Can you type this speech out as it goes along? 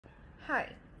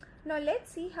Hi, now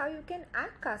let's see how you can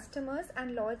add customers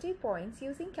and loyalty points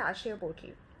using Cashier Portal.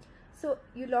 So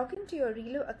you log into your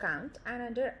Reelo account and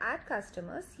under Add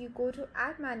Customers, you go to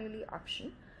Add Manually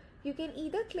option. You can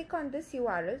either click on this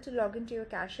URL to log into your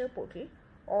Cashier Portal,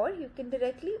 or you can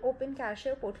directly open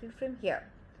Cashier Portal from here.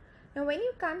 Now when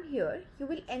you come here, you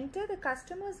will enter the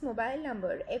customer's mobile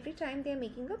number every time they are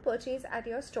making a purchase at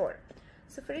your store.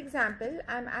 So for example,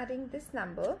 I'm adding this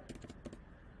number.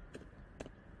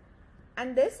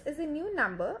 And this is a new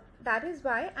number, that is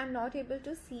why I'm not able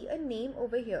to see a name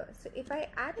over here. So if I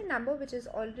add a number which is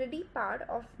already part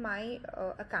of my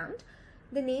account,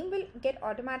 the name will get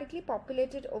automatically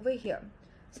populated over here.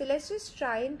 So let's just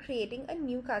try in creating a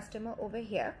new customer over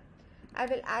here. I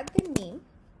will add the name.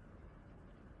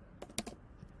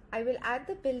 I will add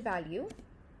the bill value.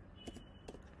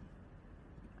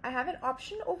 I have an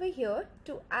option over here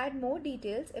to add more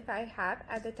details if I have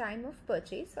at the time of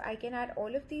purchase. So I can add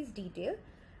all of these details.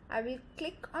 I will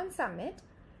click on submit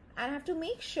and I have to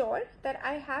make sure that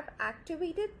I have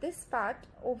activated this part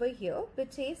over here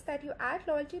which says that you add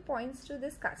loyalty points to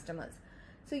this customers.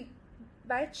 So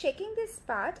by checking this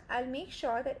part, I'll make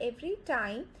sure that every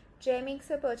time Jay makes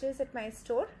a purchase at my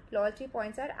store, loyalty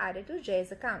points are added to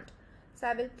Jay's account. So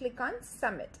I will click on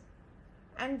submit.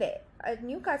 And there, a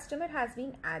new customer has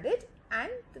been added and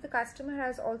the customer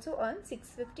has also earned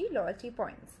 650 loyalty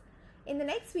points. In the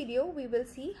next video, we will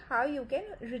see how you can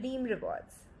redeem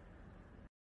rewards.